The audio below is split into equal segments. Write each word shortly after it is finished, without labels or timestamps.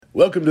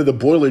Welcome to the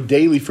Boiler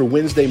Daily for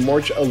Wednesday,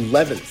 March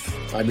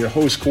 11th. I'm your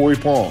host, Corey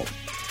Palm.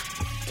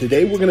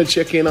 Today we're going to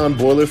check in on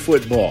Boiler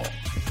football.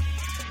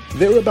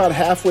 They're about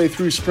halfway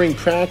through spring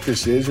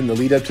practices in the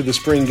lead up to the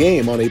spring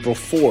game on April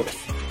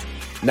 4th.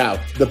 Now,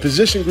 the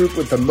position group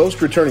with the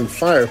most returning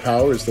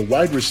firepower is the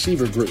wide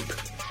receiver group.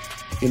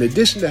 In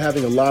addition to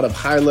having a lot of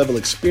high-level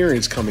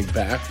experience coming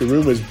back, the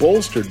room is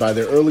bolstered by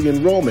their early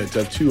enrollment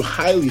of two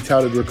highly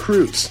touted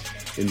recruits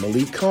in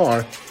Malik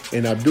Carr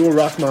and Abdul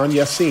Rahman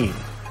Yassin.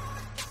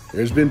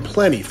 There's been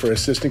plenty for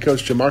assistant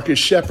coach Jamarcus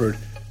Shepard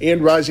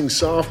and rising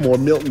sophomore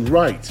Milton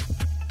Wright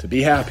to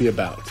be happy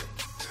about.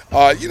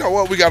 You know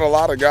what? We got a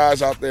lot of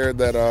guys out there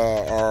that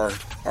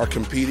are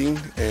competing,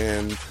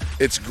 and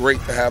it's great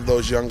to have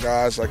those young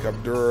guys like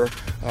Abdur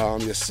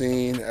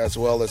Yassin as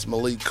well as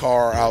Malik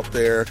Carr out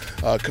there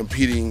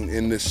competing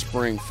in this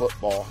spring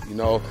football. You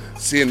know,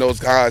 seeing those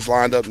guys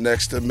lined up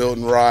next to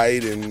Milton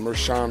Wright and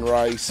Mershawn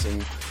Rice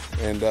and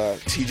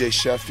TJ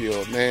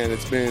Sheffield, man,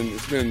 it's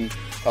been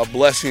a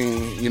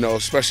blessing, you know,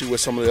 especially with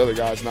some of the other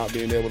guys not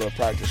being able to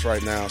practice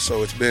right now.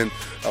 So it's been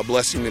a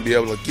blessing to be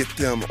able to get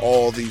them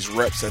all these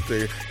reps that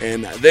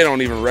and they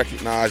don't even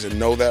recognize and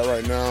know that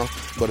right now,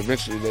 but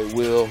eventually they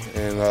will,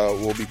 and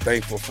we'll be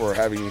thankful for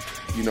having,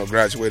 you know,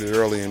 graduated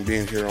early and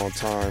being here on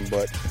time.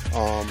 But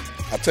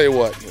I'll tell you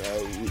what,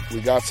 we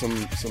got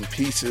some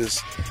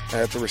pieces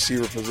at the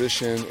receiver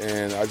position,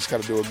 and I just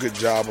got to do a good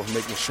job of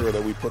making sure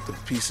that we put the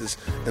pieces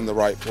in the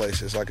right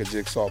places, like a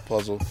jigsaw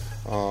puzzle.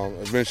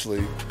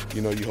 Eventually,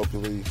 you know, you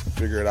hopefully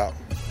figure it out.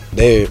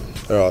 They're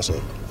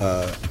awesome.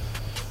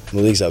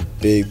 Malik's a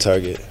big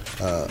target.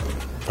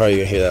 Probably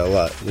gonna hear that a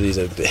lot. But he's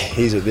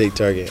a big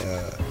target.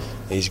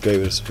 He's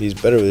great. He's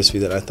better with his feet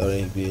than I thought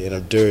he'd be. And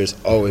Abdur is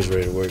always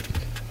ready to work.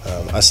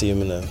 I see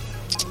him in the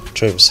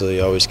training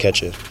facility, always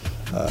catching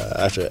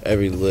after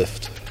every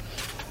lift.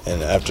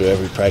 And after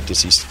every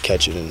practice, he's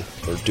catching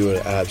or doing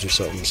abs or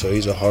something. So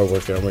he's a hard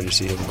worker. I'm ready to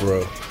see him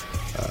grow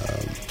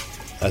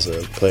as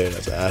a player and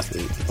as an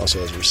athlete, also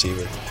as a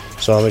receiver.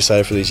 So I'm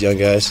excited for these young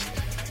guys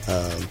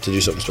to do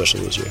something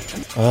special this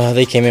year.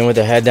 They came in with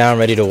their head down,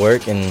 ready to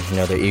work, and you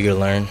know they're eager to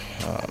learn.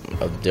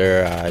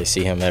 Abdur, I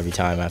see him every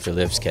time after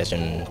lifts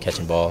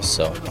catching balls,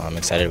 so I'm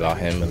excited about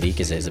him. Malik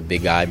is a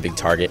big guy, big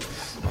target.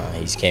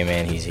 He's came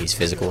in, he's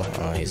physical,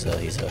 he's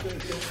a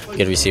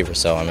good receiver,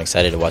 so I'm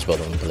excited to watch both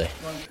of them play.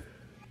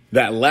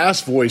 That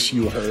last voice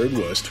you heard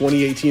was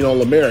 2018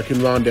 All-American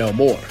Rondale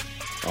Moore,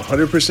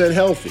 100%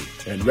 healthy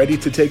and ready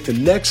to take the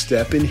next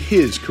step in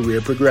his career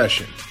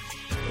progression.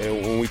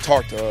 And when we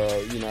talked,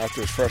 you know,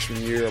 after his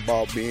freshman year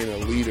about being a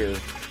leader,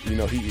 you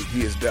know,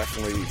 he has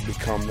definitely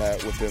become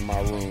that within my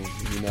room,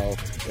 you know,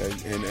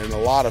 and a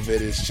lot of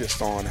it is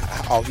just on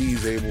how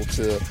he's able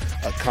to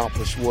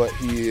accomplish what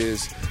he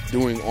is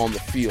doing on the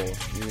field.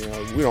 You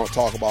know, we don't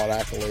talk about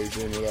accolades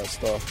or any of that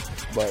stuff,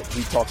 but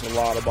he talks a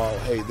lot about,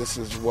 hey, this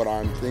is what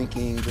I'm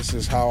thinking, this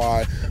is how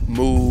I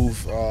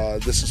move,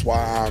 this is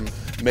why I'm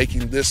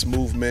making this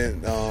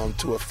movement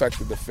to affect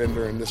the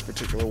defender in this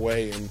particular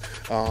way.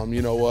 And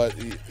you know what,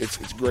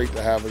 it's great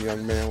to have a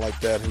young man like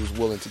that who's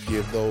willing to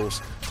give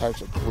those types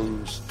of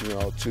clues, you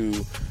know,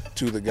 to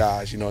the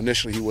guys. You know,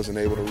 initially he wasn't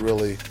able to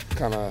really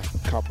kind of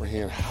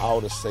comprehend how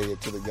to say it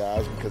to the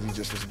guys because he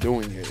just was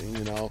doing it,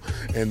 you know.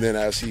 And then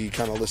as he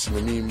kind of listened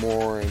to me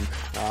more and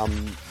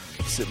I'm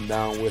sitting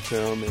down with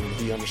him and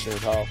he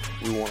understands how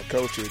we want to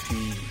coach it,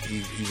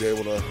 he's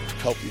able to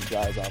help these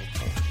guys out of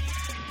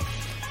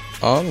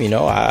time. You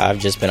know, I've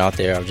just been out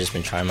there. I've just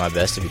been trying my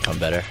best to become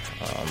better.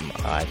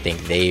 I think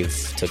they've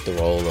took the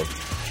role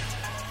of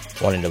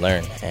wanting to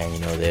learn, and you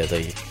know,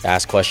 they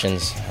ask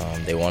questions.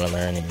 They want to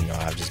learn, and you know,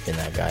 I've just been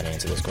that guy to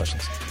answer those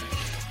questions.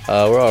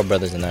 We're all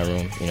brothers in that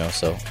room, you know,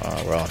 so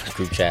we're all in a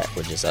group chat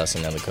with just us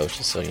and other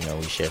coaches. So you know,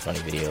 we share funny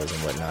videos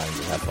and whatnot, and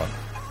just have fun.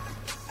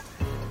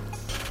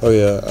 Oh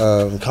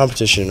yeah,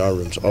 competition in our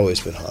room's always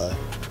been high,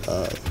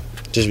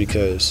 just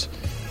because,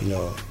 you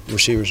know,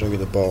 receivers don't get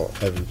the ball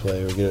every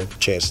play or get a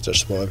chance to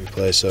touch the ball every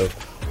play. So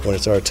when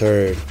it's our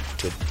turn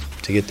to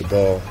get the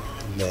ball,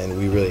 then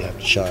we really have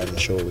to shine and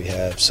show what we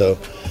have. So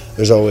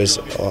there's always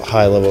a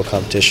high level of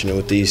competition, and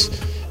with these,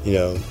 you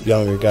know,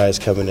 younger guys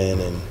coming in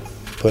and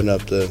putting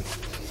up the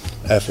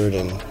effort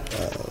and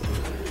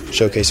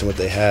showcasing what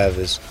they have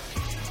is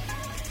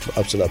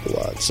ups it up a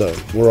lot. So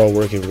we're all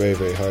working very,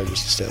 very hard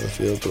just to stay on the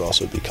field, but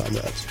also be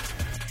comrades.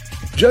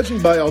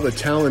 Judging by all the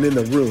talent in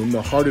the room,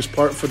 the hardest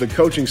part for the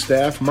coaching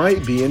staff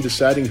might be in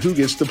deciding who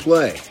gets to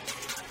play.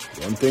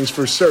 One thing's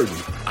for certain,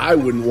 I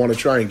wouldn't want to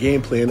try and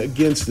game plan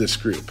against this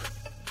group.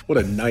 What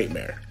a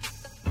nightmare.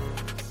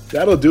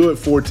 That'll do it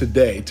for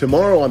today.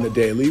 Tomorrow on The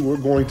Daily, we're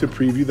going to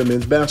preview the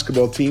men's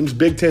basketball team's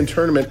Big Ten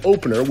tournament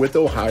opener with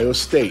Ohio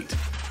State.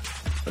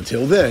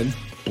 Until then,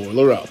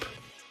 Boiler up.